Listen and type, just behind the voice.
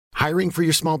Hiring for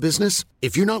your small business?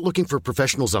 If you're not looking for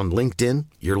professionals on LinkedIn,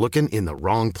 you're looking in the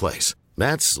wrong place.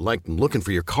 That's like looking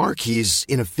for your car keys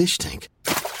in a fish tank.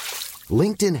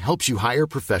 LinkedIn helps you hire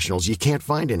professionals you can't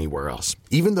find anywhere else,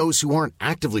 even those who aren't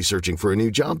actively searching for a new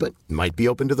job but might be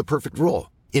open to the perfect role.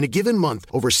 In a given month,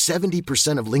 over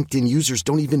 70% of LinkedIn users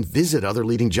don't even visit other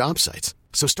leading job sites.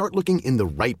 So start looking in the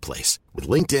right place. With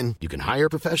LinkedIn, you can hire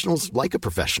professionals like a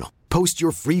professional. Post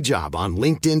your free job on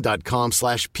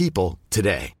linkedin.com/people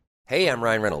today. Hey, I'm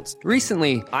Ryan Reynolds.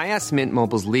 Recently, I asked Mint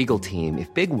Mobile's legal team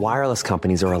if big wireless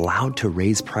companies are allowed to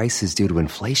raise prices due to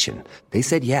inflation. They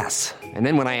said yes. And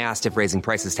then when I asked if raising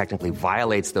prices technically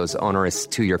violates those onerous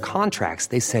two-year contracts,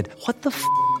 they said, "What the f***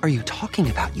 are you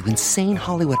talking about, you insane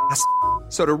Hollywood ass?"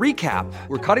 So to recap,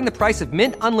 we're cutting the price of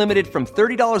Mint Unlimited from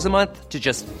 $30 a month to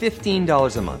just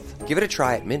 $15 a month. Give it a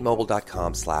try at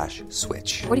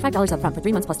mintmobile.com/switch. $45 up front for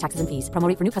 3 months plus taxes and fees. Promo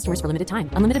rate for new customers for limited time.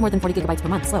 Unlimited more than 40 gigabytes per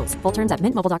month. Slows full terms at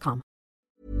mintmobile.com.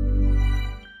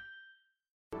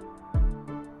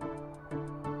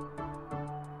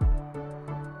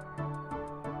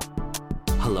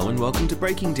 Hello and welcome to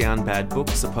Breaking Down Bad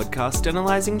Books, a podcast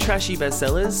analysing trashy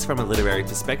bestsellers from a literary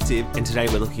perspective, and today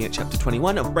we're looking at chapter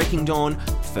 21 of Breaking Dawn,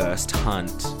 First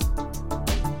Hunt.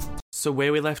 So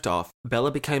where we left off,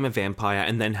 Bella became a vampire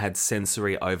and then had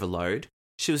sensory overload.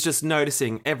 She was just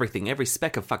noticing everything, every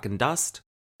speck of fucking dust,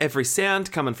 every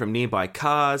sound coming from nearby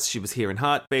cars, she was hearing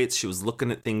heartbeats, she was looking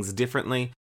at things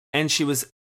differently, and she was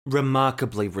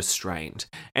remarkably restrained.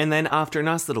 And then after a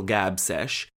nice little gab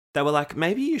sesh, they were like,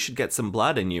 maybe you should get some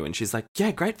blood in you. And she's like,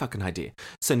 yeah, great fucking idea.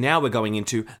 So now we're going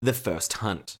into the first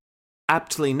hunt.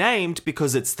 Aptly named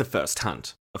because it's the first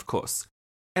hunt, of course.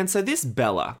 And so this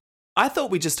Bella, I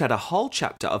thought we just had a whole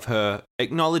chapter of her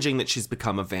acknowledging that she's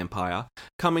become a vampire,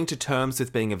 coming to terms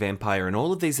with being a vampire and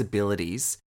all of these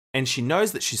abilities. And she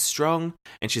knows that she's strong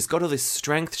and she's got all this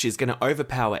strength. She's going to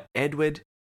overpower Edward.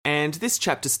 And this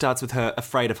chapter starts with her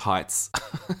afraid of heights.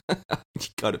 You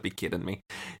gotta be kidding me.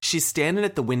 She's standing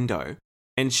at the window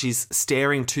and she's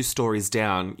staring 2 stories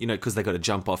down, you know, because they got to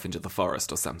jump off into the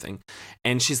forest or something.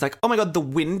 And she's like, oh my God, the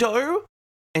window?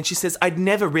 And she says, I'd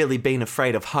never really been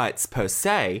afraid of heights per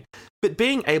se, but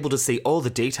being able to see all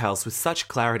the details with such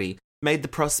clarity made the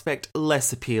prospect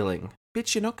less appealing.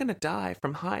 Bitch, you're not gonna die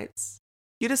from heights.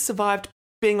 You just survived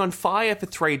being on fire for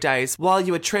 3 days while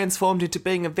you were transformed into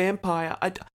being a vampire.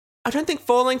 I don't think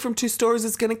falling from 2 stories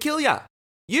is going to kill ya.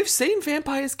 You've seen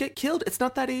vampires get killed. It's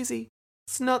not that easy.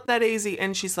 It's not that easy.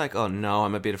 And she's like, oh no,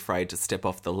 I'm a bit afraid to step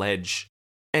off the ledge.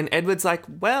 And Edward's like,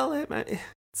 well,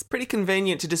 it's pretty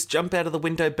convenient to just jump out of the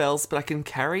window, Bells, but I can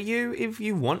carry you if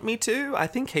you want me to. I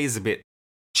think he's a bit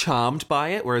charmed by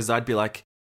it, whereas I'd be like,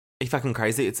 are you fucking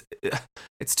crazy?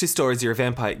 It's 2 stories, you're a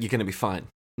vampire, you're going to be fine.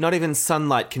 Not even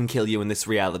sunlight can kill you in this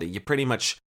reality. You're pretty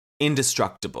much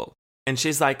indestructible. And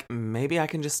she's like, maybe I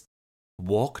can just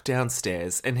walk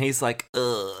downstairs. And he's like,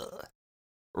 ugh.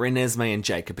 Renesmee and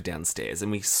Jacob are downstairs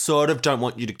and we sort of don't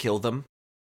want you to kill them.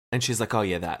 And she's like, oh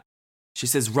yeah, that. She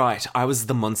says, right, I was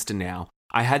the monster now.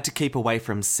 I had to keep away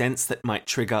from scents that might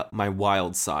trigger my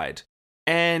wild side.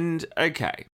 And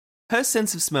okay, her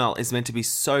sense of smell is meant to be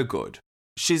so good.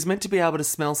 She's meant to be able to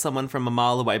smell someone from a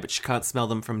mile away, but she can't smell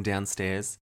them from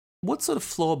downstairs. What sort of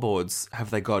floorboards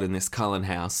have they got in this Cullen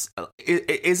house?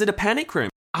 Is it a panic room?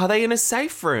 Are they in a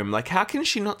safe room? Like, how can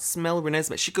she not smell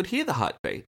Renesmee? She could hear the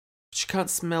heartbeat. She can't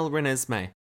smell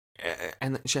Renesmee.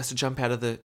 And she has to jump out of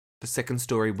the second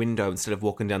story window instead of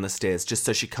walking down the stairs just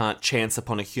so she can't chance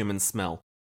upon a human smell.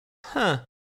 Huh.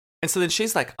 And so then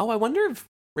she's like, oh, I wonder if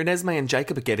Renesmee and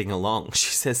Jacob are getting along.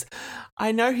 She says,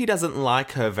 I know he doesn't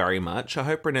like her very much. I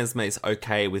hope Renesmee's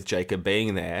okay with Jacob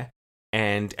being there.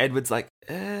 And Edward's like,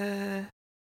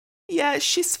 yeah,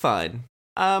 she's fine.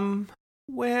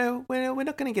 We're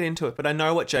not going to get into it, but I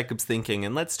know what Jacob's thinking,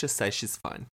 and let's just say she's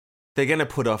fine. They're going to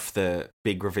put off the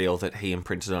big reveal that he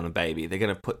imprinted on a baby. They're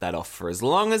going to put that off for as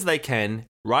long as they can,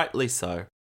 rightly so.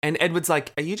 And Edward's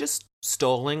like, are you just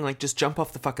stalling? Like, just jump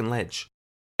off the fucking ledge.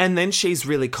 And then she's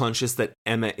really conscious that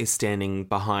Emma is standing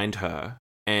behind her,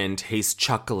 and he's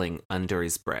chuckling under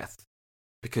his breath.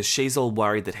 Because she's all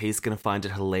worried that he's going to find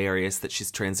it hilarious that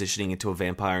she's transitioning into a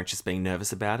vampire and she's being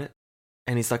nervous about it.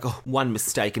 And he's like, oh, one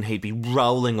mistake and he'd be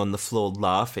rolling on the floor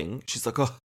laughing. She's like,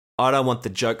 oh, I don't want the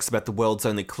jokes about the world's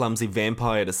only clumsy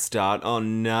vampire to start. Oh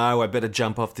no, I better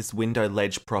jump off this window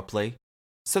ledge properly.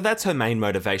 So that's her main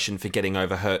motivation for getting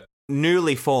over her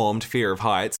newly formed fear of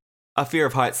heights. A fear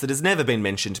of heights that has never been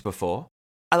mentioned before.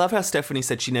 I love how Stephanie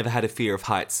said she never had a fear of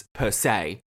heights per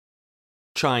se.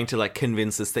 Trying to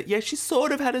convince us that, yeah, she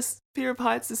sort of had a fear of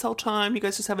heights this whole time. You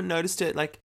guys just haven't noticed it.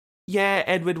 Yeah,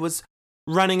 Edward was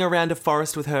running around a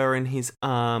forest with her in his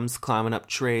arms, climbing up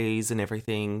trees and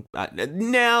everything.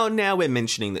 Now we're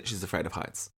mentioning that she's afraid of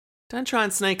heights. Don't try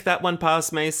and sneak that one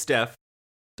past me, Steph.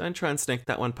 Don't try and sneak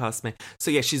that one past me. So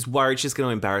yeah, she's worried she's going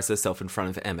to embarrass herself in front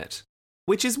of Emmett,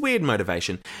 which is weird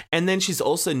motivation. And then she's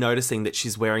also noticing that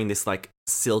she's wearing this like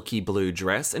silky blue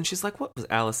dress. And she's like, what was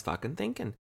Alice fucking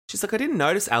thinking? She's like, I didn't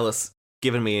notice Alice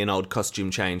giving me an old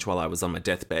costume change while I was on my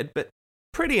deathbed, but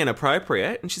pretty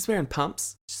inappropriate. And she's wearing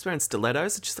pumps. She's wearing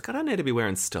stilettos. And she's like, I don't need to be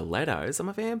wearing stilettos. I'm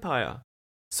a vampire.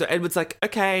 So Edward's like,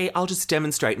 okay, I'll just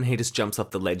demonstrate. And he just jumps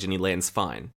off the ledge and he lands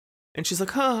fine. And she's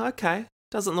like, oh, okay.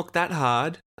 Doesn't look that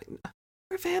hard. Like,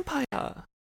 you're a vampire.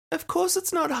 Of course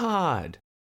it's not hard.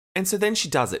 And so then she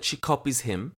does it. She copies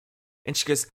him. And she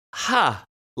goes, ha,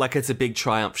 like it's a big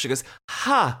triumph. She goes,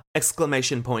 ha,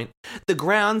 exclamation point. The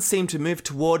ground seemed to move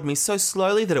toward me so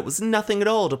slowly that it was nothing at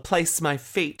all to place my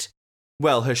feet.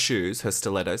 Well, her shoes, her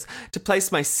stilettos. To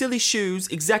place my silly shoes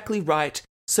exactly right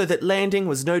so that landing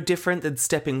was no different than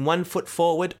stepping 1 foot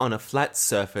forward on a flat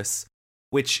surface.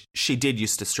 Which she did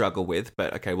used to struggle with,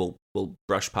 but okay, we'll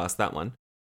brush past that one.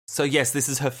 So yes, this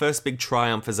is her first big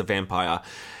triumph as a vampire.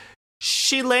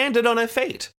 She landed on her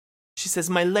feet. She says,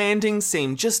 my landing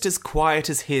seemed just as quiet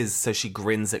as his, so she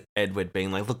grins at Edward,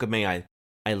 being like, look at me, I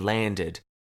landed.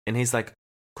 And he's like,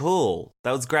 cool,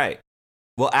 that was great.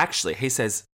 Well, actually, he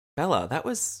says, Bella, that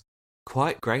was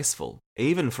quite graceful,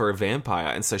 even for a vampire.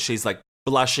 And so she's like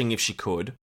blushing if she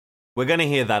could. We're going to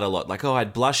hear that a lot, like, oh,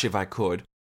 I'd blush if I could.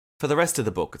 For the rest of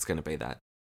the book, it's going to be that.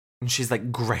 And she's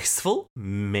like, graceful?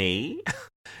 Me?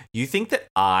 You think that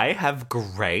I have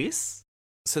grace?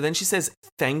 So then she says,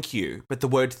 thank you. But the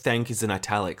word thank is in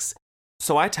italics.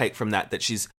 So I take from that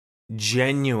she's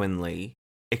genuinely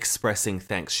expressing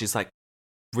thanks. She's like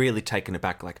really taken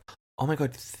aback, like, oh my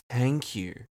God, thank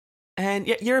you. And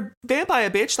yeah, you're a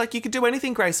vampire, bitch. Like you could do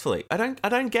anything gracefully. I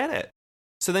don't get it.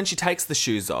 So then she takes the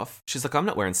shoes off. She's like, I'm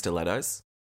not wearing stilettos.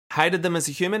 Hated them as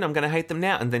a human, I'm going to hate them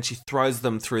now. And then she throws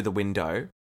them through the window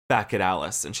back at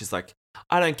Alice. And she's like,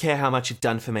 I don't care how much you've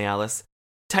done for me, Alice.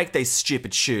 Take these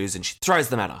stupid shoes. And she throws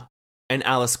them at her. And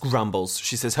Alice grumbles.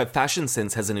 She says her fashion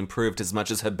sense hasn't improved as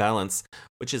much as her balance,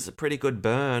 which is a pretty good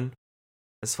burn.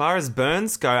 As far as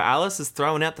burns go, Alice is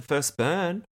throwing out the first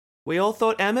burn. We all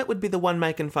thought Emmett would be the one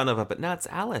making fun of her, but now it's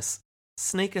Alice.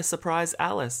 Sneaker surprise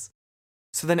Alice.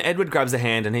 So then Edward grabs a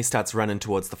hand and he starts running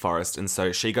towards the forest. And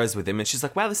so she goes with him and she's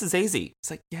like, wow, this is easy. It's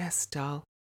like, yes, doll.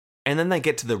 And then they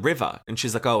get to the river and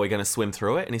she's like, oh, we're going to swim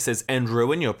through it. And he says, and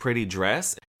ruin your pretty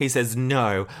dress? He says,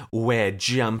 no, we're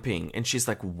jumping. And she's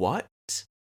like, what?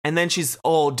 And then she's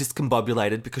all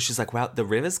discombobulated because she's like, wow, the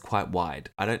river's quite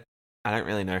wide. I don't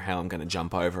really know how I'm going to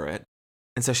jump over it.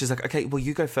 And so she's like, okay, well,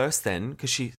 you go first then, because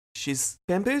she's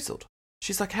bamboozled.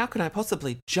 She's like, how could I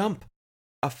possibly jump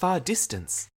a far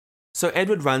distance? So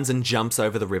Edward runs and jumps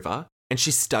over the river, and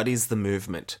she studies the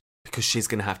movement because she's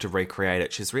going to have to recreate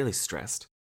it. She's really stressed.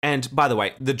 And by the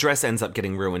way, the dress ends up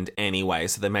getting ruined anyway,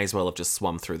 so they may as well have just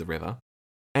swum through the river.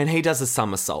 And he does a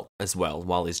somersault as well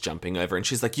while he's jumping over, and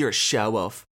she's like, you're a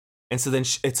show-off. And so then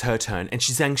it's her turn, and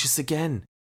she's anxious again.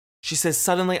 She says,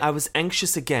 suddenly I was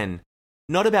anxious again.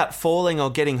 Not about falling or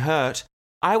getting hurt.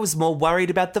 I was more worried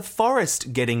about the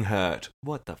forest getting hurt.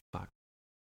 What the fuck?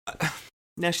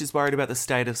 Now she's worried about the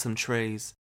state of some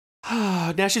trees.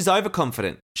 Now she's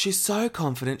overconfident. She's so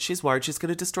confident she's worried she's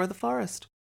going to destroy the forest.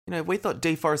 You know, we thought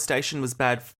deforestation was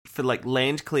bad for like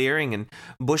land clearing and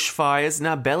bushfires.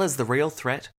 Now Bella's the real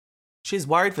threat. She's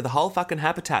worried for the whole fucking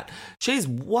habitat. She's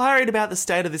worried about the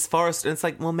state of this forest. And it's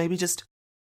like, well, maybe just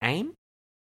aim?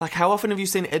 Like, how often have you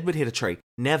seen Edward hit a tree?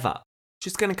 Never.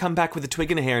 She's going to come back with a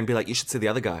twig in her hair and be like, you should see the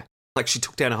other guy. Like, she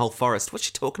took down a whole forest. What's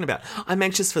she talking about? I'm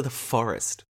anxious for the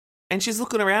forest. And she's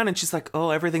looking around and she's like, oh,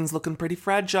 everything's looking pretty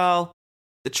fragile.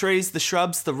 The trees, the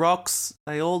shrubs, the rocks,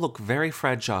 they all look very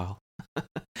fragile.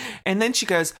 And then she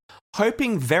goes,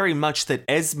 hoping very much that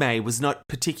Esme was not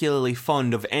particularly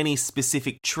fond of any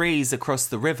specific trees across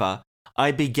the river,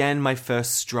 I began my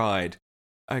first stride.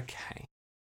 Okay,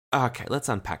 let's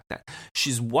unpack that.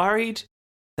 She's worried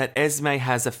that Esme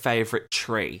has a favourite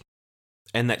tree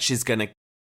and that she's going to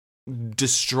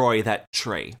destroy that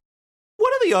tree.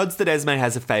 What are the odds that Esme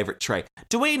has a favourite tree?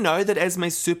 Do we know that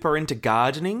Esme's super into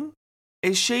gardening?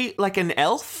 Is she like an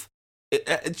elf?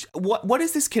 What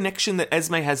is this connection that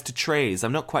Esme has to trees?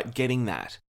 I'm not quite getting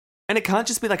that. And it can't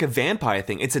just be like a vampire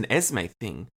thing. It's an Esme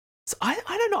thing. So I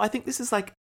don't know. I think this is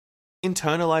like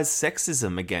internalized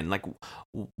sexism again. Like,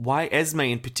 why Esme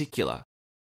in particular?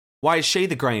 Why is she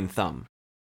the green thumb?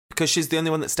 Because she's the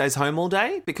only one that stays home all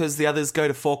day? Because the others go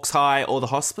to Forks High or the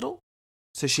hospital?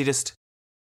 So she just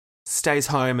stays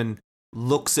home and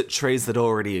looks at trees that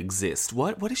already exist.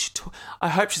 What is she I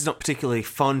hope she's not particularly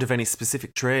fond of any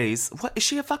specific trees. What, is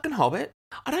she a fucking hobbit?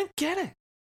 I don't get it.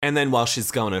 And then while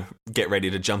she's going to get ready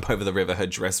to jump over the river, her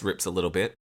dress rips a little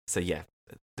bit. So yeah,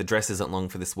 the dress isn't long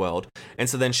for this world. And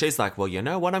so then she's like, well, you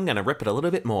know what? I'm going to rip it a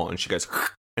little bit more. And she goes,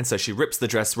 and so she rips the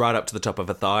dress right up to the top of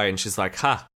her thigh. And she's like,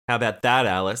 how about that,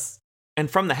 Alice?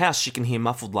 And from the house, she can hear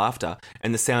muffled laughter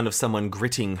and the sound of someone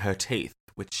gritting her teeth,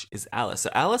 which is Alice. So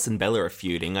Alice and Bella are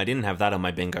feuding. I didn't have that on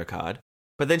my bingo card.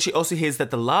 But then she also hears that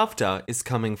the laughter is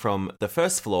coming from the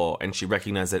first floor, and she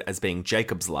recognizes it as being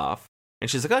Jacob's laugh. And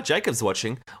she's like, oh, Jacob's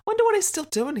watching. Wonder what he's still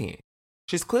doing here.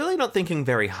 She's clearly not thinking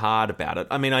very hard about it.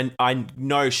 I mean, I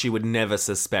know she would never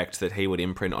suspect that he would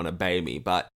imprint on a baby,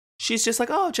 but she's just like,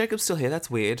 oh, Jacob's still here.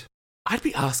 That's weird. I'd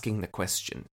be asking the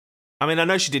question. I mean, I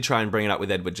know she did try and bring it up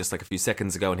with Edward just like a few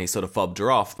seconds ago, and he sort of fobbed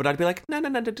her off, but I'd be like, no.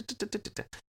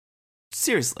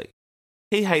 Seriously.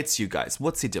 He hates you guys.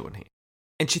 What's he doing here?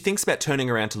 And she thinks about turning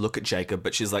around to look at Jacob,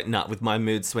 but she's like, nah, with my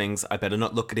mood swings, I better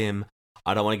not look at him.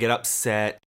 I don't want to get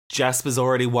upset. Jasper's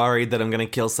already worried that I'm going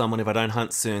to kill someone if I don't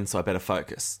hunt soon, so I better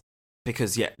focus.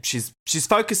 Because, yeah, she's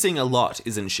focusing a lot,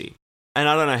 isn't she? And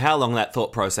I don't know how long that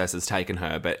thought process has taken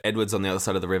her, but Edward's on the other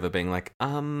side of the river being like,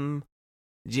 do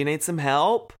you need some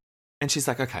help? And she's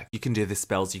like, okay, you can do this,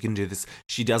 Bells, you can do this.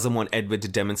 She doesn't want Edward to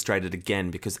demonstrate it again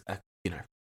because,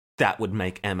 that would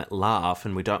make Emmett laugh,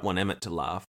 and we don't want Emmett to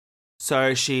laugh.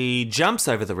 So she jumps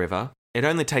over the river. It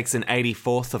only takes an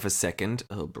 84th of a second.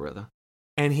 Oh, brother.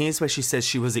 And here's where she says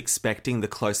she was expecting the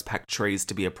close-packed trees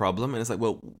to be a problem. And it's like,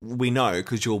 well, we know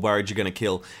because you were worried you're going to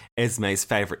kill Esme's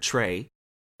favourite tree.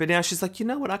 But now she's like, you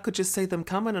know what? I could just see them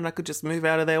coming and I could just move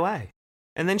out of their way.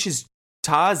 And then she's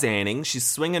Tarzaning. She's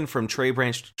swinging from tree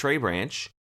branch to tree branch.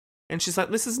 And she's like,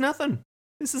 this is nothing.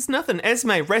 This is nothing.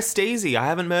 Esme, rest easy. I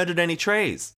haven't murdered any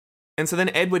trees. And so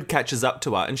then Edward catches up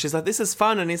to her and she's like, this is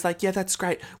fun. And he's like, yeah, that's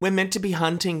great. We're meant to be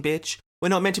hunting, bitch. We're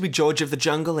not meant to be George of the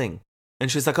Jungling. And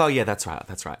she's like, oh, yeah, that's right.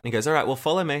 And he goes, all right, well,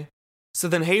 follow me. So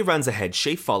then he runs ahead,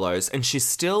 she follows, and she's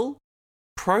still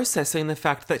processing the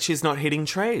fact that she's not hitting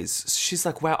trees. She's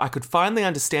like, wow, I could finally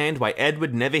understand why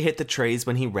Edward never hit the trees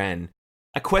when he ran.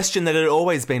 A question that had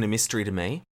always been a mystery to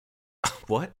me.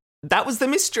 What? That was the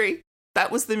mystery.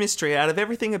 That was the mystery out of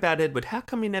everything about Edward. How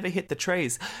come he never hit the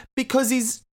trees? Because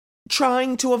he's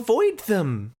trying to avoid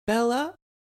them, Bella.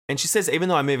 And she says, even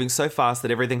though I'm moving so fast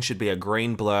that everything should be a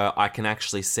green blur, I can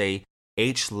actually see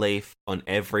each leaf on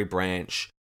every branch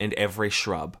and every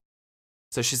shrub.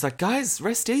 So she's like, guys,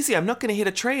 rest easy. I'm not going to hit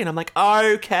a tree. And I'm like,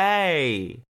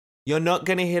 okay, you're not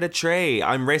going to hit a tree.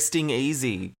 I'm resting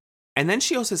easy. And then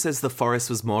she also says the forest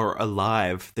was more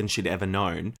alive than she'd ever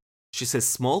known. She says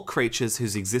small creatures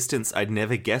whose existence I'd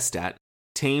never guessed at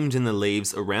teemed in the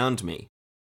leaves around me.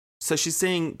 So she's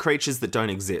seeing creatures that don't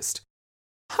exist.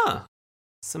 Huh.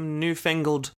 Some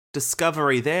newfangled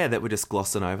discovery there that we're just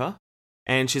glossing over.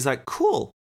 And she's like,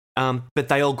 cool. But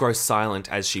they all grow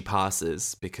silent as she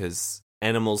passes because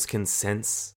animals can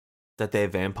sense that they're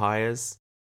vampires.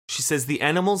 She says the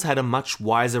animals had a much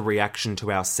wiser reaction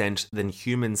to our scent than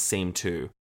humans seem to.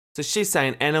 So she's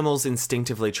saying animals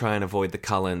instinctively try and avoid the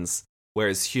Cullens,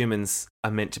 whereas humans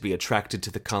are meant to be attracted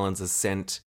to the Cullens'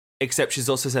 scent. Except she's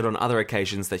also said on other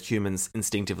occasions that humans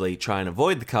instinctively try and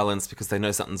avoid the Cullens because they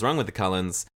know something's wrong with the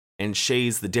Cullens, and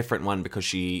she's the different one because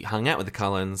she hung out with the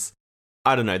Cullens.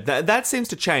 I don't know, that seems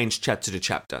to change chapter to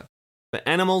chapter. But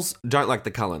animals don't like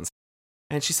the Cullens.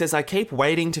 And she says, I keep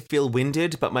waiting to feel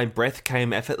winded, but my breath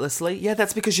came effortlessly. Yeah,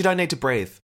 that's because you don't need to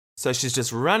breathe. So she's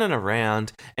just running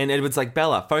around, and Edward's like,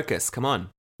 Bella, focus, come on.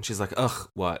 And she's like, ugh,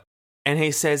 what? And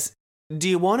he says, do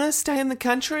you want to stay in the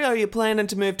country, or are you planning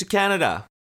to move to Canada?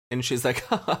 And she's like,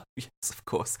 yes, of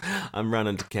course, I'm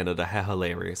running to Canada, how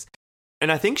hilarious.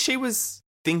 And I think she was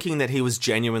thinking that he was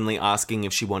genuinely asking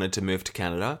if she wanted to move to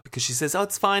Canada, because she says, oh,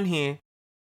 it's fine here.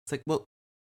 It's like, well,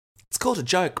 it's called a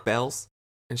joke, Bells.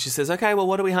 And she says, okay, well,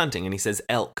 what are we hunting? And he says,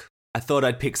 elk. I thought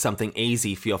I'd pick something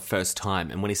easy for your first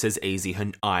time. And when he says easy,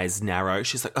 her eyes narrow.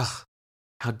 She's like, ugh,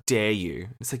 how dare you?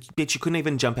 It's like, bitch, you couldn't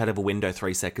even jump out of a window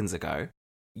 3 seconds ago.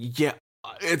 Yeah,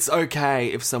 it's okay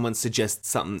if someone suggests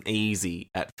something easy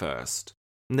at first.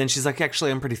 And then she's like,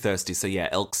 actually, I'm pretty thirsty. So yeah,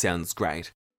 elk sounds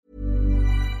great.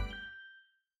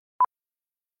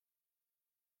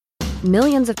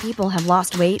 Millions of people have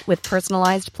lost weight with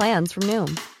personalized plans from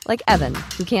Noom. Like Evan,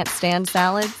 who can't stand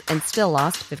salads and still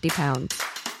lost 50 pounds.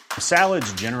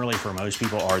 Salads generally for most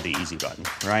people are the easy button,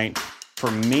 right? For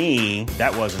me,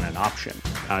 that wasn't an option.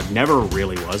 I never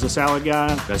really was a salad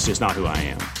guy. That's just not who I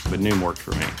am. But Noom worked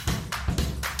for me.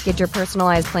 Get your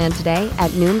personalized plan today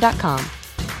at Noom.com.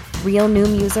 Real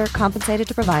Noom user compensated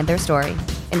to provide their story.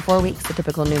 In 4 weeks, the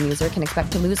typical Noom user can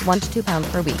expect to lose 1 to 2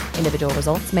 pounds per week. Individual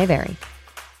results may vary.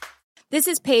 This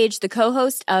is Paige, the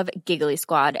co-host of Giggly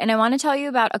Squad, and I want to tell you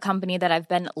about a company that I've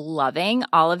been loving,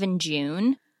 Olive &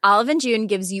 June. Olive & June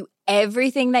gives you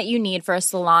everything that you need for a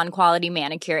salon-quality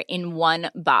manicure in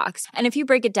one box. And if you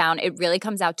break it down, it really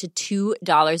comes out to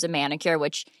 $2 a manicure,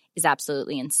 which is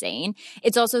absolutely insane.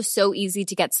 It's also so easy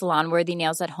to get salon-worthy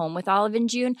nails at home with Olive &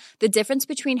 June. The difference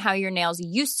between how your nails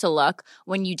used to look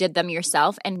when you did them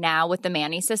yourself and now with the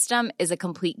Mani system is a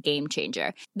complete game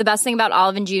changer. The best thing about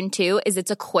Olive & June, too, is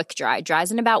it's a quick dry. Dries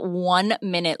in about 1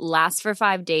 minute, lasts for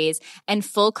 5 days, and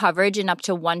full coverage in up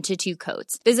to 1 to 2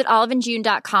 coats. Visit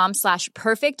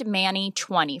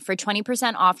oliveandjune.com/perfectmani20 for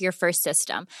 20% off your first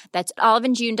system. That's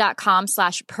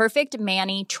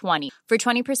oliveandjune.com/perfectmani20 for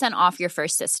 20% off your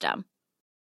first system.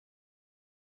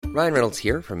 Ryan Reynolds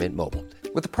here from Mint Mobile.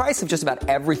 With the price of just about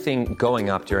everything going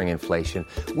up during inflation,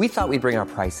 we thought we'd bring our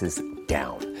prices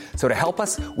down. So to help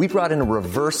us, we brought in a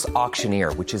reverse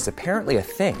auctioneer, which is apparently a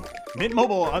thing. Mint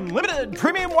Mobile Unlimited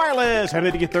Premium Wireless. How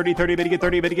to get 30, 30, bit to get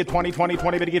 30, bit to get 20, 20,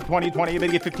 20, bit to get 20, 20, bit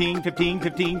to get 15, 15,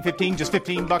 15, 15, just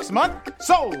 $15 a month?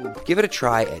 Sold! Give it a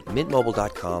try at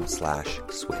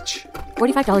mintmobile.com/switch.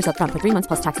 $45 up front for 3 months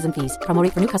plus taxes and fees. Promo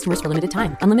rate for new customers for limited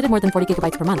time. Unlimited more than 40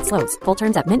 gigabytes per month. Slows full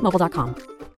terms at mintmobile.com.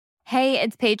 Hey,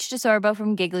 it's Paige DeSorbo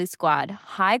from Giggly Squad.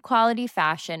 High quality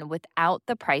fashion without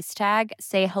the price tag.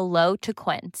 Say hello to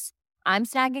Quince. I'm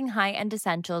snagging high-end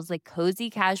essentials like cozy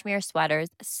cashmere sweaters,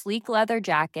 sleek leather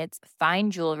jackets,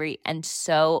 fine jewelry, and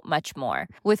so much more.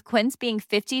 With Quince being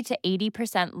 50 to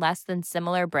 80% less than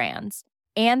similar brands.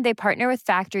 And they partner with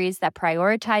factories that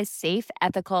prioritize safe,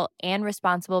 ethical, and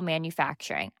responsible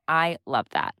manufacturing. I love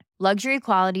that. Luxury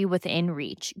quality within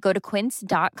reach. Go to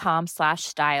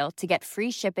quince.com/style to get free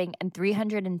shipping and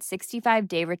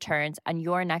 365-day returns on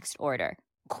your next order.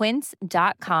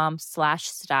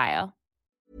 Quince.com/style.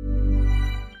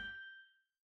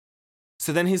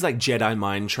 So then he's like Jedi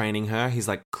mind training her. He's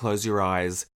like, close your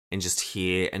eyes and just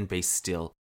hear and be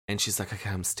still. And she's like, okay,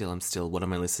 I'm still. What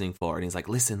am I listening for? And he's like,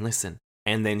 listen.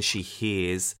 And then she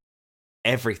hears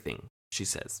everything, she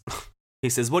says.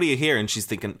 He says, what do you hear? And she's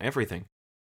thinking, everything.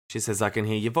 She says, I can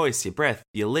hear your voice, your breath,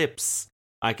 your lips.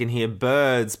 I can hear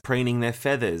birds preening their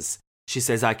feathers. She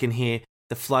says, I can hear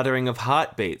the fluttering of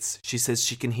heartbeats. She says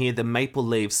she can hear the maple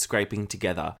leaves scraping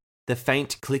together, the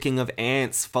faint clicking of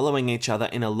ants following each other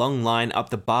in a long line up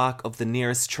the bark of the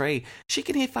nearest tree. She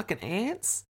can hear fucking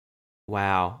ants?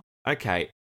 Wow. Okay.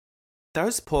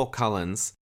 Those poor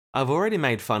Cullens, I've already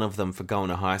made fun of them for going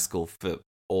to high school for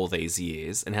all these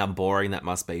years and how boring that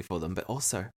must be for them. But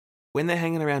also, when they're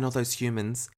hanging around all those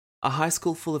humans, a high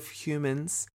school full of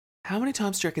humans, how many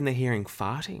times do you reckon they're hearing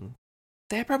farting?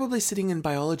 They're probably sitting in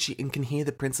biology and can hear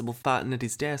the principal farting at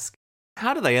his desk.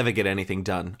 How do they ever get anything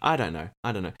done? I don't know.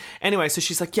 Anyway, so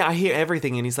she's like, yeah, I hear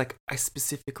everything. And he's like, I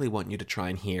specifically want you to try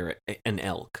and hear an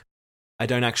elk. I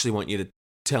don't actually want you to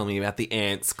tell me about the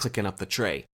ants clicking up the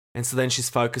tree. And so then she's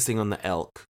focusing on the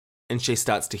elk. And she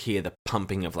starts to hear the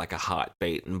pumping of like a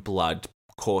heartbeat and blood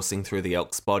coursing through the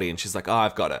elk's body. And she's like, oh,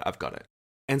 I've got it.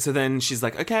 And so then she's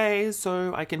like, okay,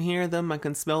 so I can hear them, I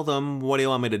can smell them. What do you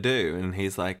want me to do? And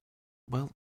he's like,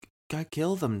 well, go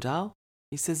kill them, doll.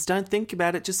 He says, don't think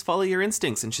about it, just follow your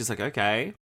instincts. And she's like,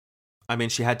 okay. I mean,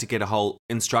 she had to get a whole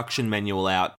instruction manual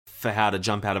out for how to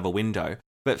jump out of a window.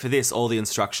 But for this, all the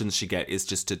instructions she get is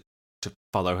just to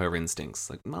follow her instincts.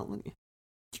 Like, well,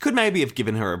 you could maybe have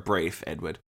given her a brief,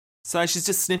 Edward. So she's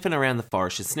just sniffing around the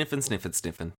forest. She's sniffing.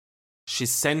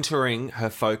 She's centering her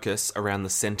focus around the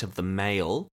scent of the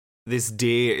male. This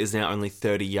deer is now only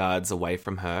 30 yards away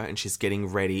from her, and she's getting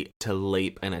ready to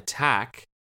leap and attack.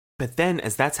 But then,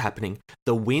 as that's happening,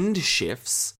 the wind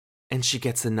shifts, and she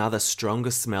gets another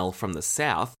stronger smell from the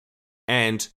south,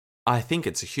 and I think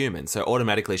it's a human. So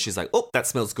automatically she's like, oh, that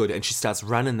smells good, and she starts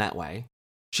running that way.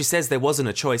 She says there wasn't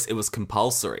a choice, it was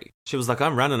compulsory. She was like,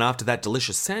 I'm running after that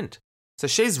delicious scent. So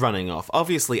she's running off.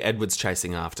 Obviously, Edward's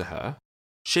chasing after her.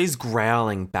 She's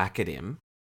growling back at him,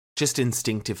 just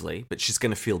instinctively, but she's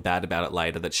going to feel bad about it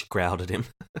later that she growled at him.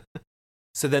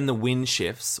 So then the wind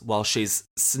shifts while she's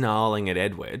snarling at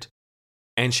Edward,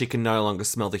 and she can no longer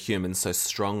smell the humans so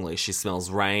strongly. She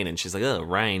smells rain, and she's like, oh,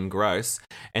 rain, gross.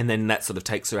 And then that sort of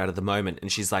takes her out of the moment,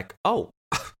 and she's like, oh,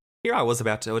 here I was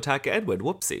about to attack Edward,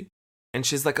 whoopsie. And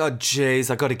she's like, oh, geez,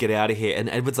 I got to get out of here. And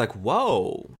Edward's like,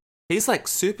 whoa. He's like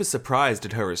super surprised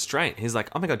at her restraint. He's like,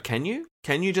 oh my God, can you?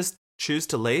 Can you just choose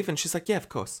to leave? And she's like, yeah, of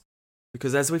course.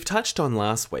 Because as we've touched on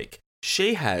last week,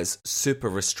 she has super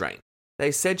restraint.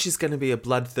 They said she's going to be a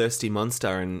bloodthirsty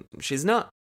monster, and she's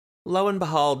not. Lo and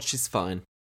behold, she's fine.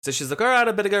 So she's like, all right,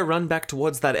 I better go run back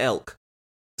towards that elk.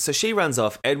 So she runs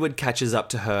off. Edward catches up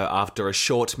to her after a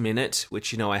short minute,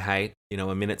 which, I hate.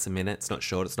 A minute's a minute. It's not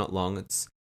short. It's not long.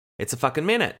 It's a fucking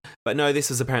minute. But no,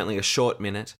 this was apparently a short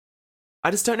minute.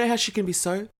 I just don't know how she can be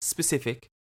so specific,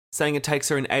 saying it takes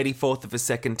her an 84th of a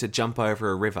second to jump over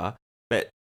a river. But,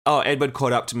 Edward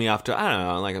caught up to me after,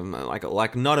 I don't know,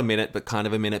 like not a minute, but kind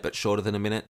of a minute, but shorter than a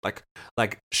minute.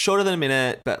 Like shorter than a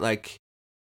minute, but like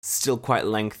still quite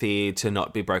lengthy to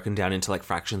not be broken down into like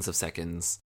fractions of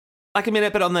seconds. Like a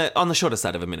minute, but on the shorter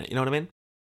side of a minute, you know what I mean?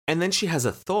 And then she has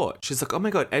a thought. She's like, oh my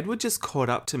God, Edward just caught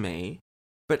up to me,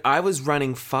 but I was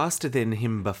running faster than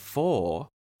him before.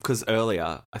 Because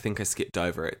earlier, I think I skipped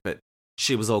over it, but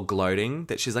she was all gloating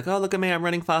that she's like, oh, look at me, I'm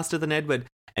running faster than Edward.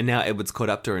 And now Edward's caught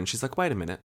up to her and she's like, wait a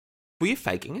minute. Were you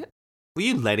faking it? Were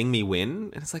you letting me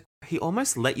win? And it's like, he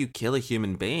almost let you kill a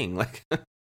human being. Like,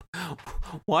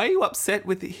 why are you upset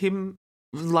with him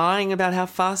lying about how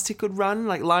fast he could run?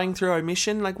 Like lying through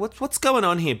omission? Like, what's going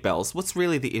on here, Bells? What's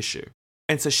really the issue?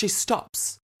 And so she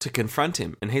stops to confront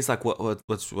him. And he's like,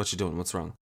 what's you doing? What's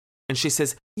wrong? And she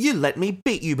says, you let me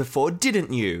beat you before,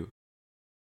 didn't you?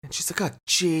 And she's like, oh,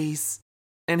 jeez.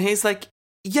 And he's like,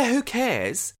 yeah, who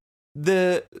cares?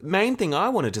 The main thing I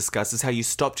want to discuss is how you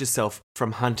stopped yourself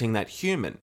from hunting that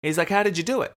human. He's like, how did you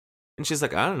do it? And she's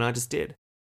like, I don't know, I just did.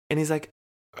 And he's like,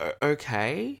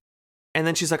 okay. And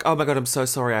then she's like, oh my God, I'm so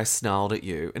sorry I snarled at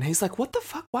you. And he's like, what the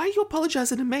fuck? Why are you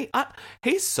apologizing to me?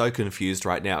 He's so confused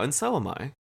right now, and so am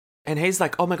I. And he's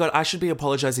like, oh my God, I should be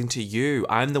apologizing to you.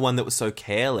 I'm the one that was so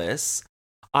careless.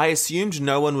 I assumed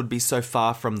no one would be so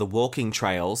far from the walking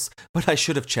trails, but I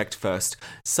should have checked first.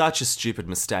 Such a stupid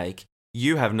mistake.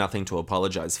 You have nothing to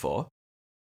apologize for.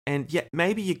 And yet,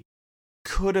 maybe you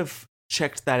could have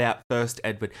checked that out first,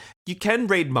 Edward. You can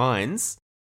read minds.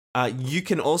 You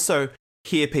can also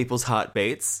hear people's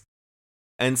heartbeats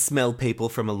and smell people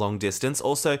from a long distance.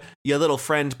 Also, your little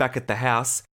friend back at the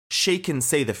house, she can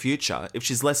see the future. If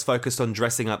she's less focused on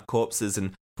dressing up corpses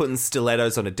and putting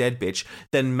stilettos on a dead bitch,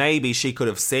 then maybe she could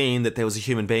have seen that there was a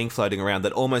human being floating around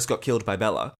that almost got killed by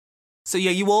Bella. So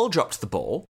yeah, you all dropped the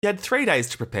ball. You had 3 days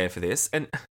to prepare for this, and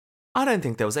I don't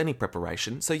think there was any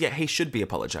preparation. So yeah, he should be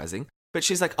apologizing. But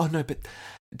she's like, oh no, but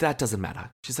that doesn't matter.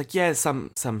 She's like, yeah,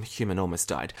 some human almost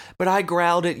died, but I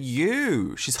growled at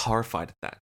you. She's horrified at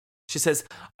that. She says,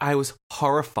 I was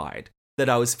horrified that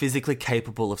I was physically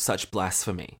capable of such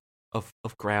blasphemy, of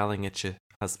growling at your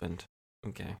husband.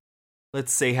 Okay.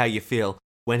 Let's see how you feel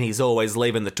when he's always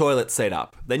leaving the toilet seat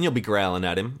up. Then you'll be growling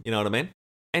at him, you know what I mean?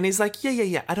 And he's like,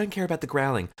 yeah, I don't care about the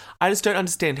growling. I just don't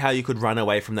understand how you could run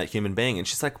away from that human being. And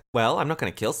she's like, well, I'm not going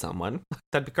to kill someone.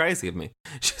 That'd be crazy of me.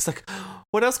 She's like,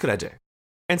 what else could I do?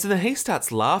 And so then he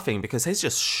starts laughing because he's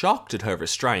just shocked at her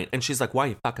restraint. And she's like, why are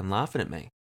you fucking laughing at me?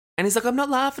 And he's like, I'm not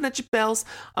laughing at you, Bells.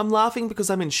 I'm laughing because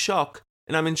I'm in shock.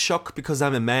 And I'm in shock because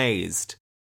I'm amazed.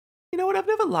 You know what? I've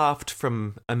never laughed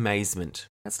from amazement.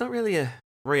 That's not really a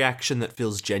reaction that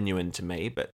feels genuine to me,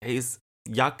 but he's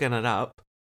yucking it up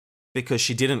because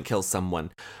she didn't kill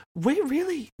someone. We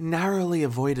really narrowly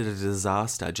avoided a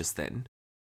disaster just then.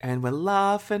 And we're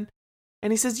laughing.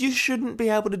 And he says, you shouldn't be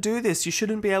able to do this. You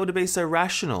shouldn't be able to be so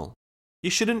rational. You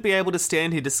shouldn't be able to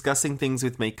stand here discussing things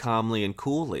with me calmly and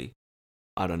coolly.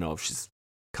 I don't know if she's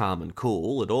calm and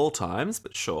cool at all times,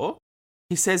 but sure.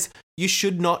 He says, you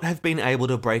should not have been able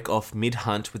to break off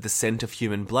mid-hunt with the scent of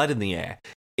human blood in the air.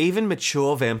 Even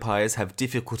mature vampires have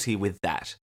difficulty with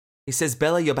that. He says,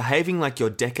 Bella, you're behaving like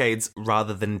you're decades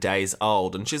rather than days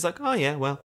old. And she's like, oh yeah,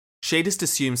 well. She just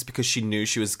assumes because she knew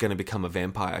she was going to become a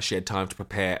vampire, she had time to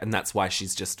prepare, and that's why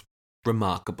she's just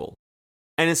remarkable.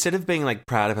 And instead of being like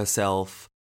proud of herself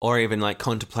or even like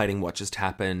contemplating what just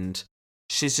happened,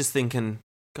 she's just thinking,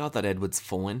 God, that Edward's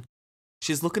fine.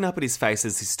 She's looking up at his face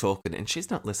as he's talking, and she's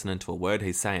not listening to a word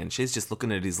he's saying. She's just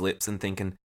looking at his lips and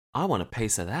thinking, I want a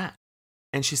piece of that.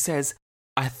 And she says,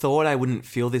 I thought I wouldn't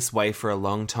feel this way for a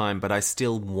long time, but I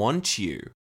still want you.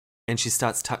 And she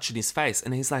starts touching his face,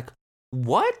 and he's like,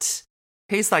 what?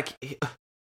 He's like,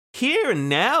 here and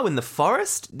now in the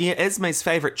forest near Esme's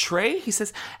favourite tree? He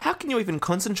says, how can you even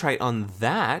concentrate on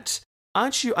that?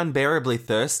 Aren't you unbearably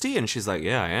thirsty? And she's like,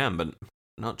 yeah, I am, but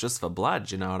not just for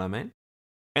blood, you know what I mean?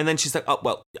 And then she's like, oh,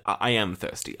 well, I am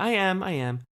thirsty. I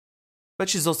am. But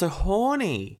she's also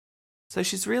horny. So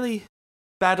she's really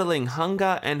battling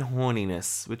hunger and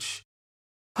horniness, which,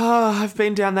 I've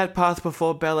been down that path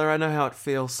before, Bella. I know how it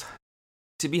feels.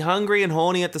 To be hungry and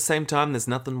horny at the same time, there's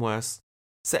nothing worse.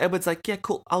 So Edward's like, yeah,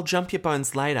 cool, I'll jump your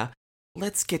bones later.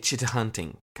 Let's get you to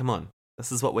hunting. Come on,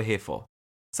 this is what we're here for.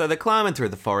 So they're climbing through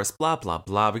the forest, blah, blah,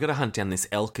 blah. We got to hunt down this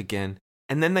elk again.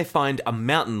 And then they find a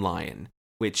mountain lion,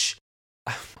 which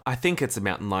I think it's a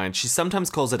mountain lion. She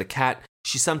sometimes calls it a cat.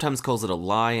 She sometimes calls it a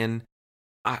lion.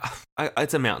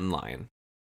 it's a mountain lion.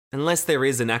 Unless there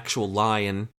is an actual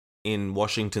lion in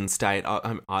Washington State,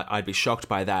 I'd be shocked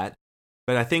by that.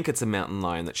 But I think it's a mountain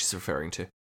lion that she's referring to.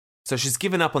 So she's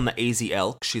given up on the easy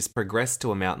elk. She's progressed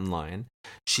to a mountain lion.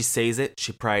 She sees it.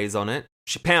 She preys on it.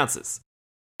 She pounces.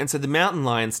 And so the mountain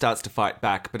lion starts to fight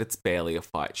back, but it's barely a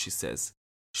fight, she says.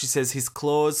 She says his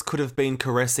claws could have been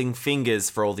caressing fingers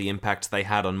for all the impact they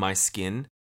had on my skin.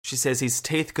 She says his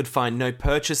teeth could find no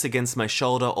purchase against my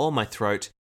shoulder or my throat.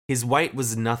 His weight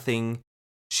was nothing.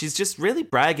 She's just really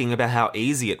bragging about how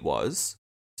easy it was.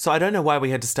 So I don't know why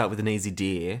we had to start with an easy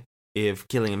deer if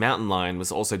killing a mountain lion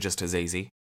was also just as easy.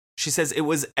 She says it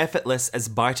was effortless as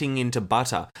biting into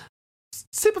butter.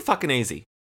 Super fucking easy.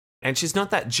 And she's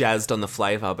not that jazzed on the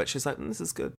flavour, but she's like, this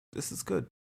is good. This is good.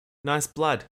 Nice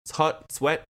blood. It's hot. It's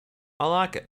wet. I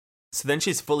like it. So then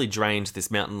she's fully drained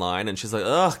this mountain lion and she's like,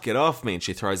 ugh, get off me. And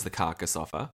she throws the carcass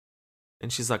off her.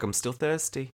 And she's like, I'm still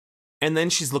thirsty. And then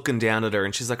she's looking down at her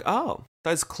and she's like, oh,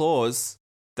 those claws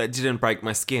that didn't break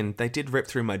my skin, they did rip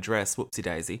through my dress. Whoopsie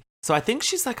daisy. So I think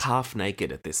she's like half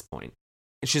naked at this point.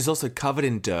 And she's also covered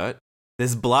in dirt.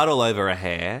 There's blood all over her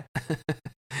hair.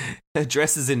 Her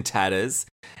dress is in tatters.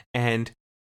 And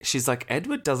she's like,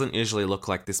 Edward doesn't usually look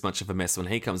like this much of a mess when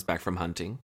he comes back from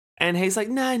hunting. And he's like,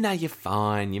 no, you're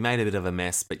fine. You made a bit of a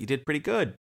mess, but you did pretty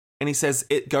good. And he says,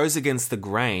 it goes against the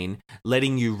grain,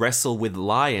 letting you wrestle with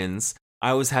lions.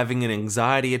 I was having an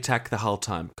anxiety attack the whole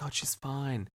time. God, she's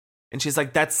fine. And she's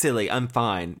like, that's silly. I'm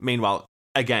fine. Meanwhile,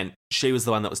 again, she was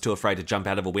the one that was too afraid to jump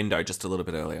out of a window just a little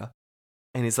bit earlier.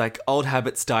 And he's like, old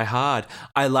habits die hard.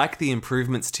 I like the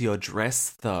improvements to your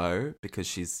dress, though, because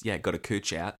she's, got a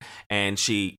cooch out. And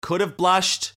she could have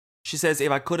blushed. She says, if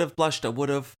I could have blushed, I would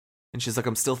have. And she's like,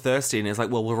 I'm still thirsty. And he's like,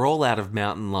 well, we're all out of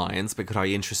mountain lions, but could I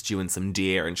interest you in some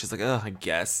deer? And she's like, oh, I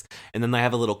guess. And then they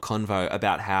have a little convo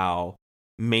about how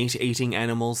meat-eating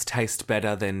animals taste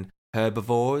better than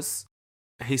herbivores.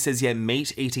 He says, yeah,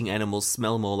 meat-eating animals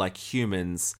smell more like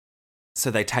humans,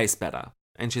 so they taste better.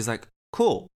 And she's like,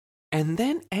 cool. And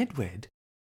then Edward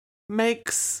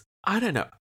makes, I don't know,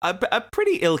 a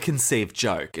pretty ill-conceived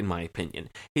joke, in my opinion.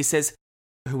 He says,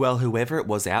 well, whoever it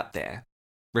was out there,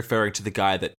 referring to the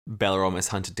guy that Bella almost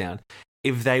hunted down,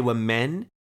 if they were men,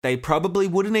 they probably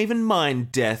wouldn't even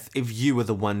mind death if you were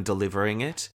the one delivering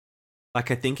it.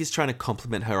 Like, I think he's trying to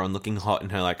compliment her on looking hot in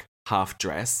her, like, half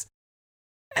dress.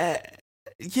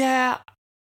 Yeah,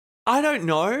 I don't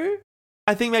know.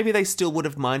 I think maybe they still would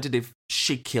have minded if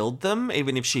she killed them,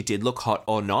 even if she did look hot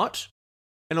or not.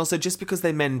 And also, just because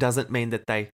they're men doesn't mean that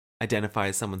they identify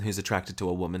as someone who's attracted to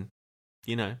a woman.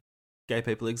 You know, gay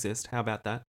people exist. How about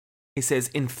that? He says,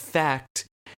 in fact,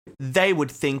 they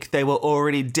would think they were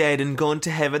already dead and gone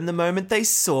to heaven the moment they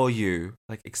saw you.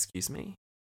 Like, excuse me?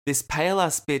 This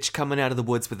pale-ass bitch coming out of the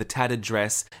woods with a tattered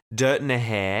dress, dirt in her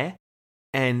hair,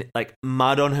 and, like,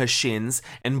 mud on her shins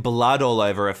and blood all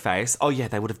over her face. Oh, yeah,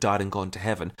 they would have died and gone to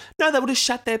heaven. No, they would have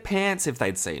shat their pants if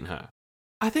they'd seen her.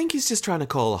 I think he's just trying to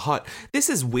call her hot. This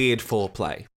is weird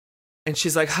foreplay. And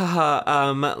she's like,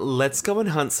 let's go and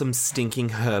hunt some stinking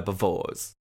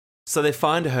herbivores. So they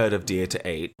find a herd of deer to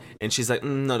eat, and she's like,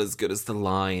 not as good as the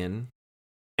lion.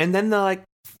 And then the, like,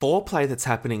 foreplay that's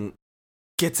happening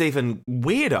gets even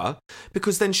weirder,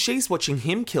 because then she's watching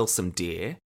him kill some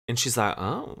deer, and she's like,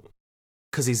 oh,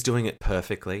 because he's doing it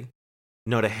perfectly,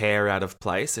 not a hair out of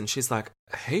place. And she's like,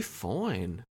 hey,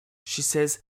 fine. She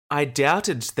says, I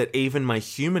doubted that even my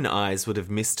human eyes would have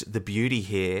missed the beauty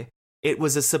here. It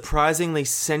was a surprisingly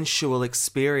sensual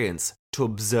experience to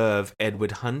observe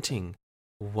Edward hunting.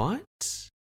 What?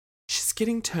 She's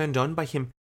getting turned on by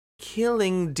him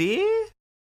killing deer?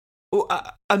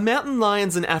 A mountain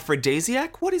lion's an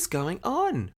aphrodisiac? What is going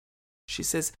on? She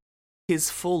says, his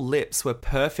full lips were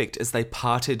perfect as they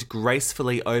parted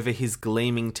gracefully over his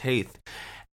gleaming teeth.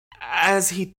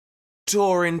 As he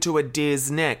tore into a deer's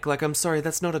neck, like, I'm sorry,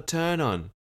 that's not a turn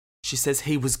on. She says,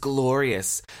 he was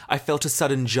glorious. I felt a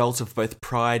sudden jolt of both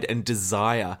pride and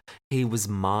desire. He was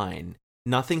mine.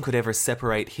 Nothing could ever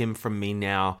separate him from me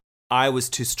now. I was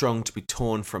too strong to be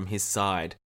torn from his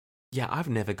side. Yeah, I've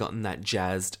never gotten that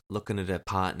jazzed looking at her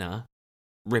partner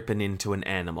ripping into an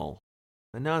animal.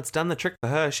 But no, it's done the trick for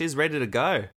her. She's ready to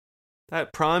go.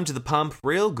 That primed the pump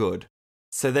real good.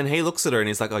 So then he looks at her and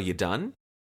he's like, oh, you done?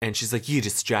 And she's like, you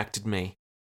distracted me.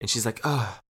 And she's like,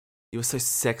 oh, you were so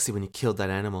sexy when you killed that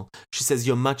animal. She says,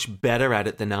 you're much better at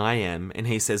it than I am. And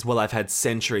he says, well, I've had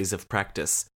centuries of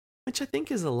practice. Which I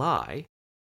think is a lie.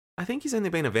 I think he's only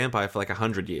been a vampire for like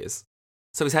 100 years.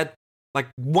 So he's had like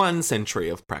 1 century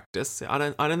of practice. I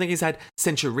don't think he's had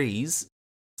centuries.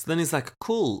 So then he's like,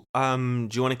 cool, do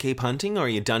you want to keep hunting or are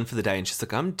you done for the day? And she's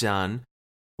like, I'm done.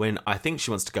 When I think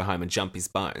she wants to go home and jump his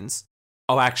bones.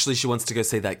 Oh, actually, she wants to go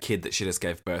see that kid that she just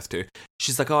gave birth to.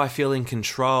 She's like, oh, I feel in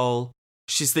control.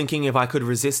 She's thinking if I could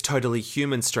resist totally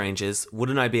human strangers,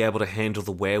 wouldn't I be able to handle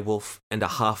the werewolf and a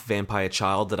half-vampire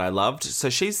child that I loved? So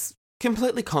she's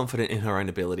completely confident in her own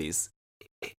abilities.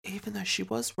 Even though she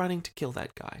was running to kill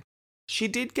that guy. She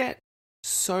did get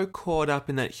so caught up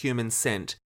in that human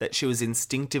scent that she was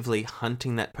instinctively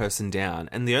hunting that person down.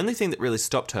 And the only thing that really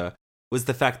stopped her was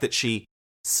the fact that she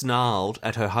snarled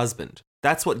at her husband.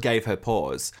 That's what gave her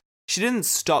pause. She didn't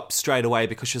stop straight away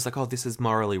because she was like, oh, this is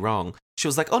morally wrong. She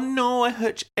was like, oh no, I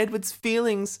hurt Edward's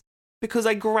feelings because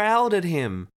I growled at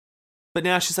him. But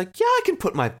now she's like, yeah, I can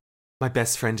put my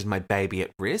best friend and my baby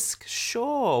at risk.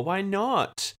 Sure, why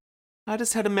not? I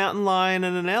just had a mountain lion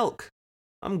and an elk.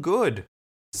 I'm good.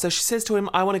 So she says to him,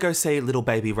 I want to go see little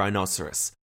baby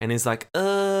rhinoceros. And he's like,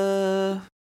 okay.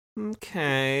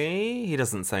 He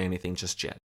doesn't say anything just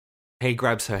yet. He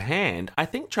grabs her hand, I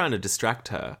think trying to distract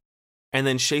her. And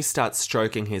then she starts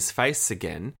stroking his face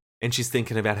again. And she's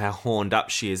thinking about how horned up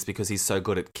she is because he's so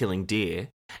good at killing deer.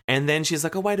 And then she's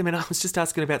like, oh, wait a minute, I was just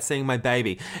asking about seeing my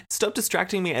baby. Stop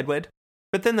distracting me, Edward.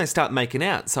 But then they start making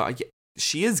out. So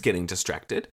she is getting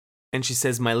distracted. And she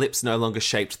says, my lips no longer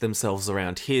shaped themselves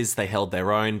around his. They held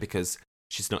their own because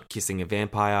she's not kissing a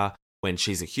vampire. When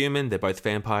she's a human, they're both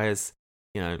vampires.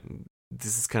 You know,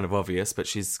 this is kind of obvious, but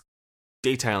she's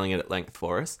detailing it at length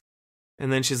for us.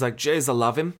 And then she's like, geez, I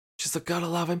love him. She's like, God, I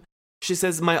love him. She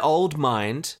says, my old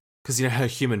mind, because, you know, her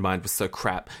human mind was so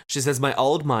crap. She says, my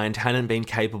old mind hadn't been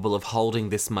capable of holding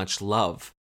this much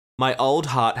love. My old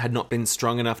heart had not been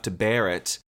strong enough to bear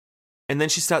it. And then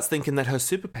she starts thinking that her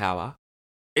superpower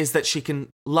is that she can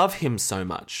love him so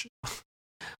much.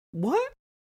 What?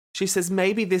 She says,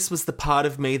 maybe this was the part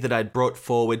of me that I'd brought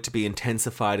forward to be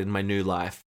intensified in my new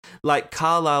life. Like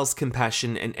Carlisle's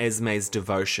compassion and Esme's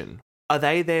devotion. Are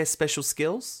they their special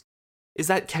skills? Is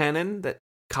that canon, that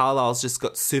Carlisle's just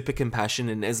got super compassion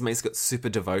and Esme's got super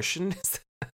devotion?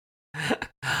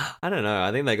 I don't know.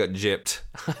 I think they got gypped.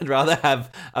 I'd rather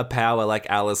have a power like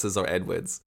Alice's or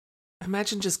Edward's.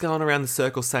 Imagine just going around the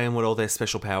circle saying what all their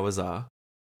special powers are.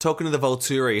 Talking to the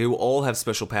Volturi, who all have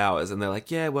special powers, and they're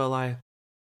like, yeah, well,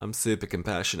 I'm super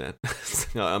compassionate.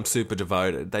 I'm super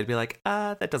devoted. They'd be like,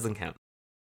 that doesn't count.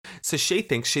 So she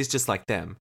thinks she's just like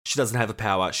them. She doesn't have a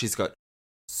power. She's got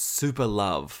super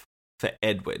love for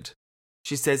Edward.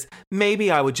 She says,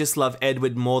 maybe I would just love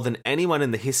Edward more than anyone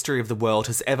in the history of the world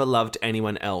has ever loved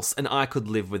anyone else, and I could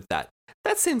live with that.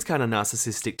 That seems kind of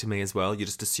narcissistic to me as well. You're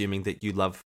just assuming that you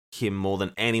love him more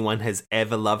than anyone has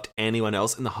ever loved anyone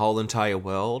else in the whole entire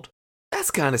world. That's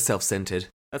kind of self-centered.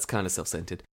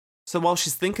 So while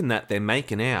she's thinking that, they're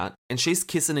making out, and she's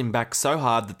kissing him back so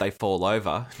hard that they fall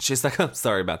over. She's like, I'm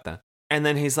sorry about that. And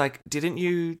then he's like, didn't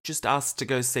you just ask to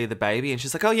go see the baby? And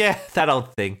she's like, oh yeah, that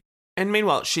old thing. And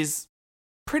meanwhile, she's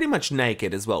pretty much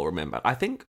naked as well, remember. I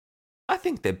think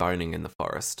they're boning in the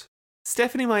forest.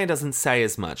 Stephenie Meyer doesn't say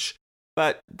as much,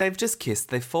 but they've just kissed,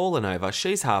 they've fallen over,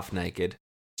 she's half naked.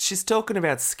 She's talking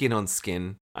about skin on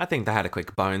skin. I think they had a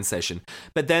quick bone session.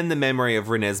 But then the memory of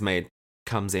Renesmee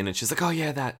comes in and she's like, oh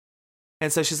yeah, that.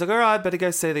 And so she's like, all right, better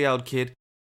go see the old kid.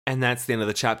 And that's the end of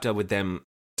the chapter with them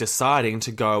deciding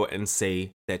to go and see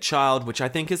their child, which I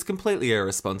think is completely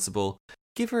irresponsible.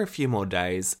 Give her a few more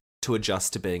days to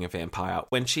adjust to being a vampire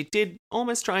when she did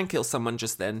almost try and kill someone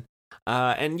just then.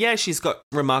 And yeah, she's got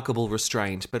remarkable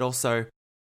restraint, but also,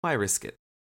 why risk it?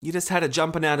 You just had her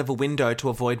jumping out of a window to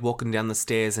avoid walking down the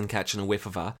stairs and catching a whiff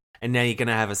of her, and now you're going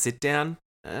to have a sit down?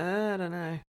 I don't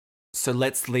know. So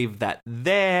let's leave that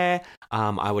there.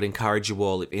 I would encourage you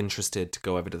all, if interested, to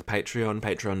go over to the Patreon,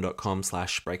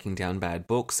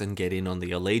 patreon.com/breakingdownbadbooks, and get in on the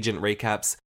Allegiant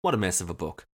recaps. What a mess of a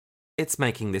book. It's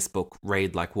making this book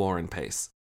read like War and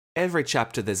Peace. Every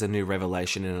chapter there's a new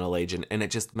revelation in Allegiant, and it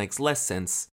just makes less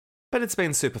sense. But it's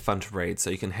been super fun to read, so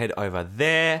you can head over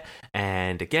there.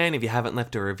 And again, if you haven't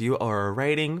left a review or a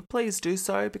rating, please do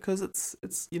so, because it's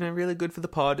really good for the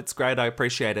pod. It's great. I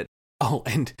appreciate it. Oh,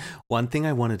 and one thing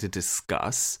I wanted to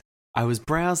discuss, I was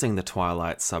browsing the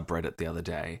Twilight subreddit the other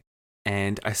day,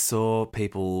 and I saw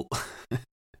people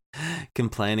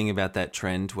complaining about that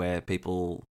trend where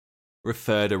people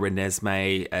refer to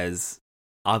Renesmee as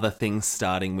other things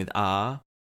starting with R.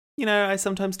 You know, I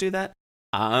sometimes do that.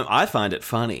 I find it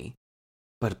funny,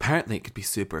 but apparently it could be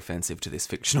super offensive to this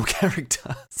fictional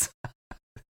character.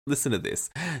 Listen to this.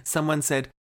 Someone said,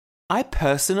 I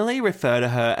personally refer to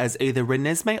her as either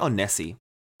Renesmee or Nessie.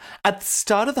 At the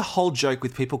start of the whole joke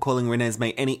with people calling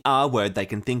Renesmee any R word they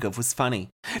can think of was funny.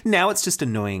 Now it's just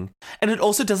annoying. And it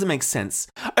also doesn't make sense.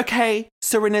 Okay,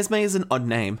 so Renesmee is an odd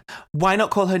name. Why not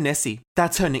call her Nessie?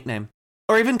 That's her nickname.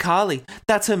 Or even Carly.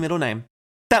 That's her middle name.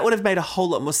 That would have made a whole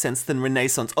lot more sense than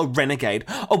Renaissance or Renegade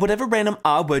or whatever random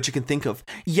R word you can think of.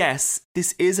 Yes,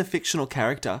 this is a fictional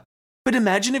character. But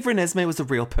imagine if Renesmee was a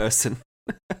real person.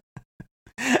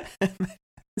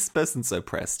 This person's so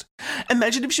pressed.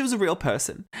 Imagine if she was a real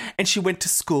person and she went to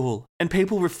school and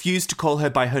people refused to call her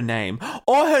by her name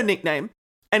or her nickname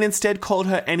and instead called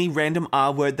her any random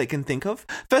R word they can think of.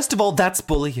 First of all, that's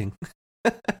bullying.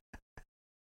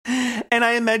 And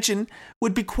I imagine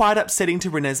would be quite upsetting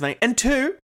to Renesmee. And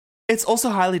two, it's also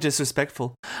highly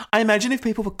disrespectful. I imagine if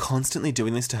people were constantly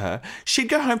doing this to her, she'd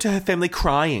go home to her family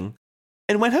crying.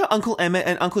 And when her Uncle Emmett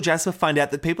and Uncle Jasper find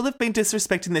out that people have been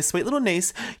disrespecting their sweet little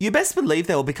niece, you best believe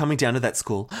they will be coming down to that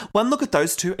school. One look at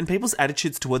those two and people's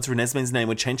attitudes towards Renesmee's name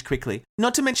would change quickly.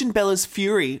 Not to mention Bella's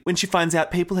fury when she finds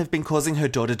out people have been causing her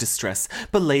daughter distress.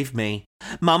 Believe me,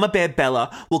 Mama Bear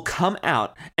Bella will come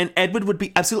out and Edward would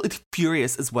be absolutely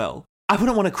furious as well. I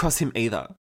wouldn't want to cross him either.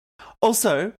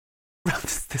 Also,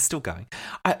 they're still going.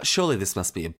 Surely this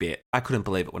must be a bit. I couldn't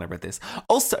believe it when I read this.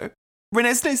 Also,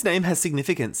 Renesmee's name has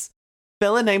significance.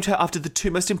 Bella named her after the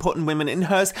two most important women in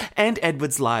hers and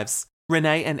Edward's lives,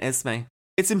 Renee and Esme.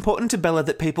 It's important to Bella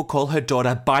that people call her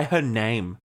daughter by her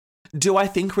name. Do I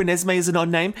think Renesmee is an odd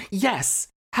name? Yes.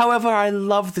 However, I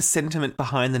love the sentiment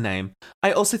behind the name.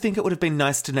 I also think it would have been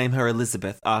nice to name her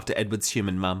Elizabeth after Edward's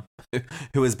human mum,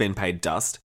 who has been paid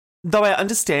dust. Though I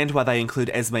understand why they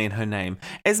include Esme in her name.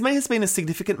 Esme has been a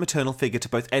significant maternal figure to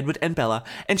both Edward and Bella,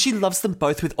 and she loves them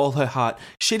both with all her heart.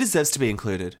 She deserves to be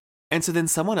included. And so then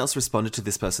someone else responded to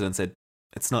this person and said,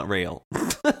 it's not real.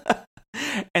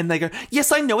 And they go,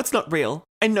 yes, I know it's not real.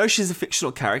 I know she's a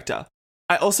fictional character.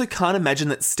 I also can't imagine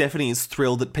that Stephanie is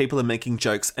thrilled that people are making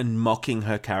jokes and mocking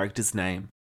her character's name.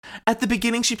 At the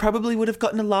beginning, she probably would have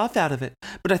gotten a laugh out of it,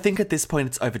 but I think at this point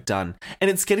it's overdone, and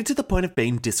it's getting to the point of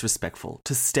being disrespectful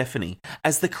to Stephanie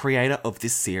as the creator of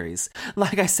this series.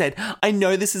 Like I said, I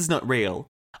know this is not real.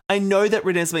 I know that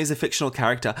Renesmee is a fictional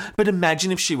character, but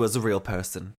imagine if she was a real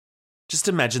person. Just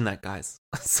imagine that, guys.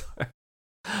 So,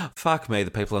 fuck me,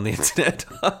 the people on the internet.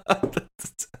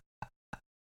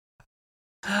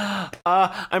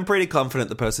 I'm pretty confident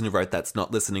the person who wrote that's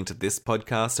not listening to this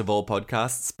podcast of all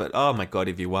podcasts, but oh my God,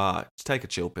 if you are, just take a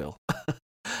chill pill.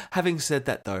 Having said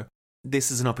that though,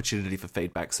 this is an opportunity for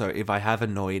feedback. So if I have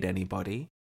annoyed anybody,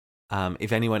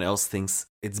 if anyone else thinks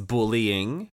it's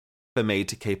bullying for me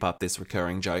to keep up this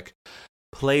recurring joke,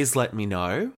 please let me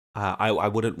know. I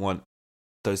wouldn't want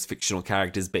those fictional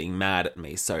characters being mad at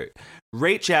me. So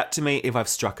reach out to me if I've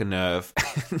struck a nerve.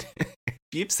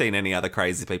 If you've seen any other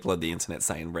crazy people on the internet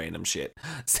saying random shit,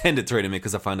 send it through to me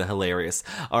because I find it hilarious.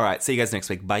 All right, see you guys next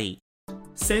week. Bye.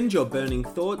 Send your burning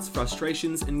thoughts,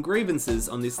 frustrations, and grievances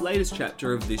on this latest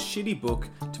chapter of this shitty book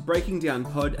to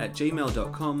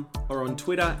breakingdownpod@gmail.com or on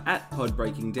Twitter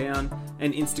 @podbreakingdown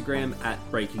and Instagram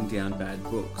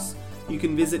 @breakingdownbadbooks. You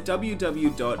can visit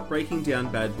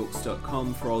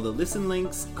www.breakingdownbadbooks.com for all the listen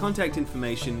links, contact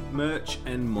information, merch,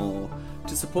 and more.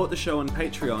 To support the show on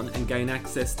Patreon and gain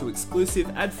access to exclusive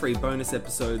ad-free bonus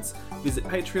episodes, visit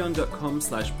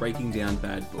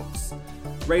patreon.com/breakingdownbadbooks.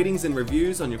 Ratings and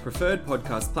reviews on your preferred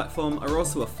podcast platform are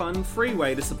also a fun, free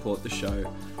way to support the show.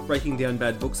 Breaking Down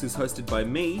Bad Books is hosted by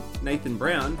me, Nathan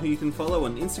Brown, who you can follow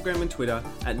on Instagram and Twitter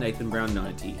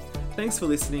 @NathanBrown90. Thanks for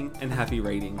listening and happy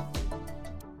reading.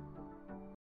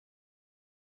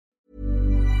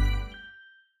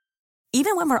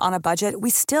 Even when we're on a budget, we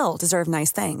still deserve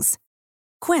nice things.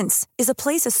 Quince is a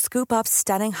place to scoop up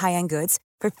stunning high-end goods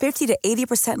for 50 to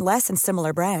 80% less than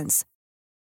similar brands.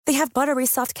 They have buttery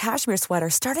soft cashmere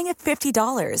sweaters starting at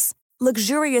 $50,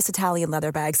 luxurious Italian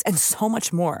leather bags, and so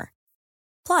much more.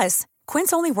 Plus,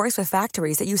 Quince only works with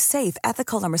factories that use safe,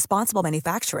 ethical, and responsible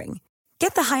manufacturing.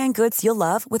 Get the high-end goods you'll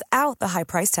love without the high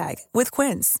price tag with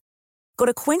Quince. Go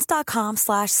to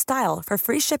quince.com/style for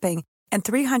free shipping and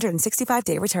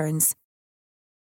 365-day returns.